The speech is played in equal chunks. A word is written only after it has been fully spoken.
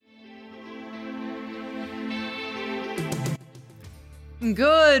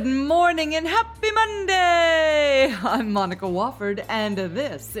Good morning and happy Monday! I'm Monica Wofford, and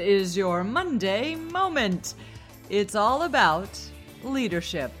this is your Monday Moment. It's all about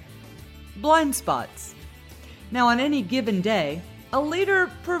leadership. Blind spots. Now, on any given day, a leader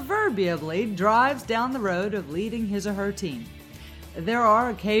proverbially drives down the road of leading his or her team. There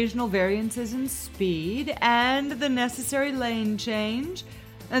are occasional variances in speed and the necessary lane change.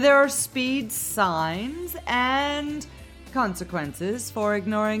 There are speed signs and consequences for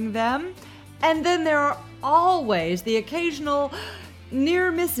ignoring them. And then there are always the occasional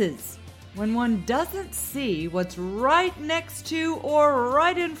near misses when one doesn't see what's right next to or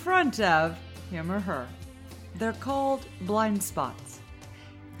right in front of him or her. They're called blind spots.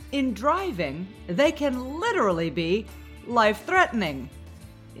 In driving, they can literally be life-threatening.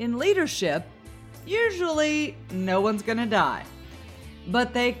 In leadership, usually no one's gonna die.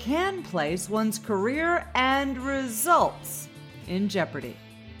 But they can place one's career and results in jeopardy.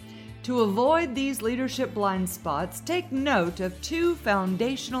 To avoid these leadership blind spots, take note of two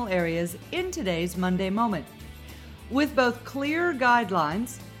foundational areas in today's Monday Moment. With both clear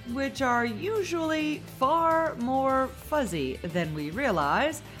guidelines, which are usually far more fuzzy than we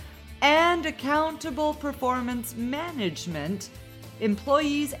realize, and accountable performance management,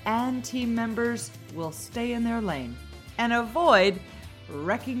 employees and team members will stay in their lane and avoid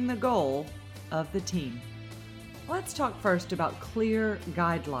wrecking the goal of the team. Let's talk first about clear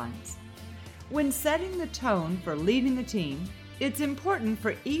guidelines. When setting the tone for leading the team, it's important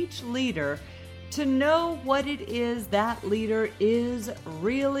for each leader to know what it is that leader is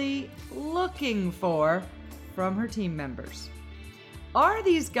really looking for from her team members. Are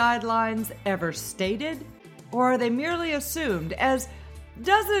these guidelines ever stated, or are they merely assumed as,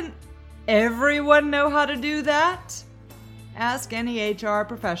 doesn't everyone know how to do that? Ask any HR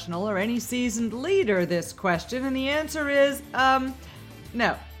professional or any seasoned leader this question, and the answer is,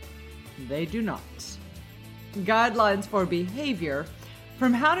 no, they do not. Guidelines for behavior,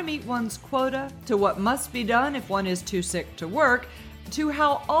 from how to meet one's quota to what must be done if one is too sick to work, to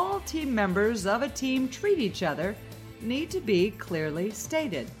how all team members of a team treat each other, need to be clearly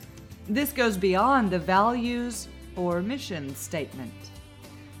stated. This goes beyond the values or mission statement.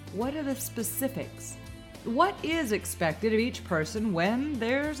 What are the specifics? What is expected of each person when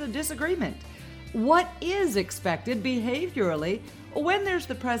there's a disagreement? What is expected behaviorally when there's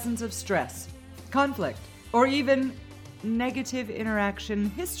the presence of stress, conflict, or even negative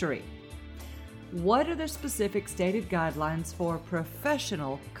interaction history? What are the specific stated guidelines for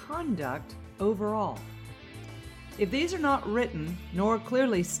professional conduct overall? If these are not written nor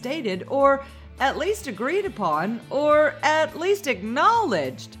clearly stated, or at least agreed upon, or at least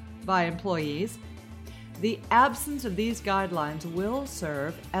acknowledged by employees, the absence of these guidelines will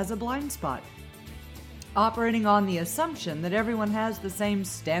serve as a blind spot. Operating on the assumption that everyone has the same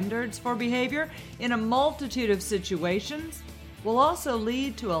standards for behavior in a multitude of situations will also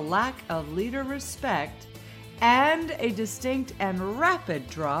lead to a lack of leader respect and a distinct and rapid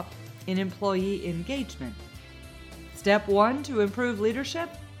drop in employee engagement. Step 1 to improve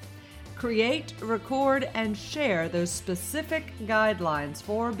leadership: create, record, and share those specific guidelines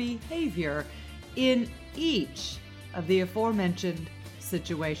for behavior in each of the aforementioned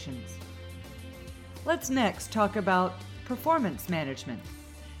situations. Let's next talk about performance management,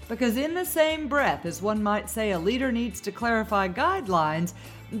 because in the same breath as one might say a leader needs to clarify guidelines,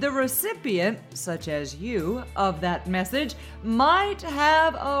 the recipient, such as you, of that message might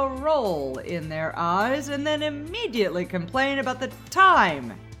have a roll in their eyes and then immediately complain about the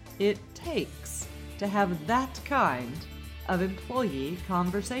time it takes to have that kind of employee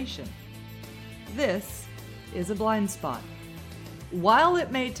conversation. This is a blind spot. While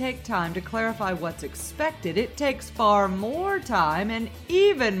it may take time to clarify what's expected, it takes far more time and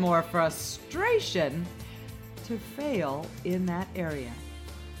even more frustration to fail in that area.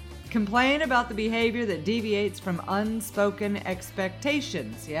 Complain about the behavior that deviates from unspoken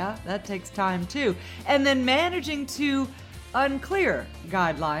expectations. Yeah, that takes time too. And then managing to unclear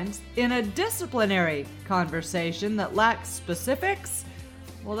guidelines in a disciplinary conversation that lacks specifics,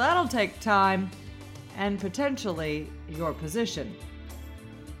 well, that'll take time and potentially your position.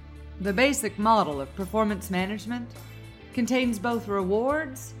 The basic model of performance management contains both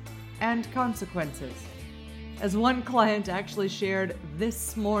rewards and consequences. As one client actually shared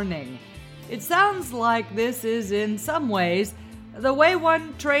this morning, it sounds like this is in some ways the way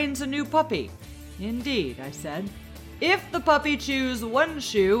one trains a new puppy. Indeed, I said. If the puppy chews one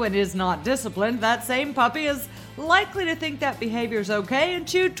shoe and is not disciplined, that same puppy is likely to think that behavior is okay and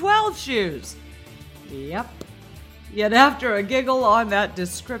chew 12 shoes. Yep. Yet after a giggle on that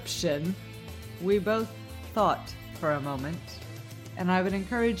description, we both thought for a moment and I would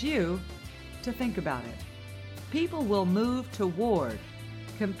encourage you to think about it. People will move toward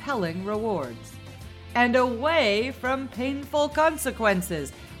compelling rewards and away from painful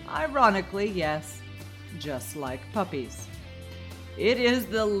consequences. Ironically, yes, just like puppies. It is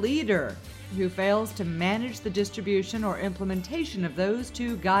the leader who fails to manage the distribution or implementation of those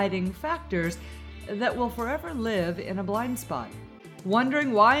two guiding factors that will forever live in a blind spot,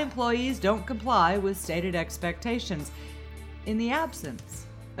 wondering why employees don't comply with stated expectations. In the absence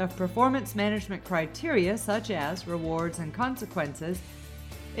of performance management criteria such as rewards and consequences,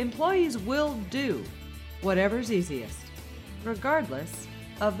 employees will do whatever's easiest, regardless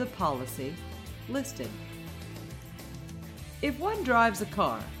of the policy listed. If one drives a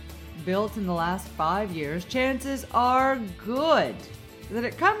car built in the last 5 years, chances are good that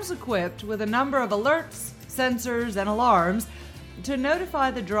it comes equipped with a number of alerts, sensors, and alarms to notify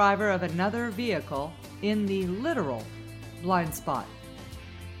the driver of another vehicle in the literal blind spot.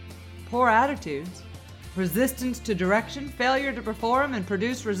 Poor attitudes, resistance to direction, failure to perform and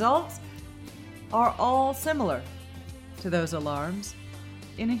produce results are all similar to those alarms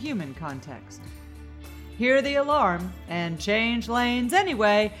in a human context. Hear the alarm and change lanes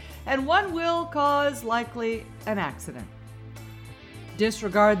anyway, and one will cause likely an accident.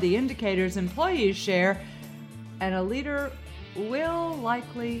 Disregard the indicators employees share, and a leader will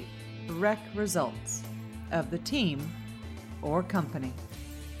likely wreck results of the team or company.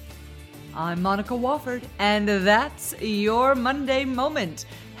 I'm Monica Wofford, and that's your Monday Moment.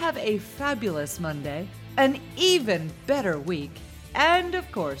 Have a fabulous Monday, an even better week, and of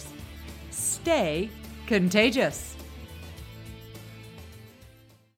course, stay contagious.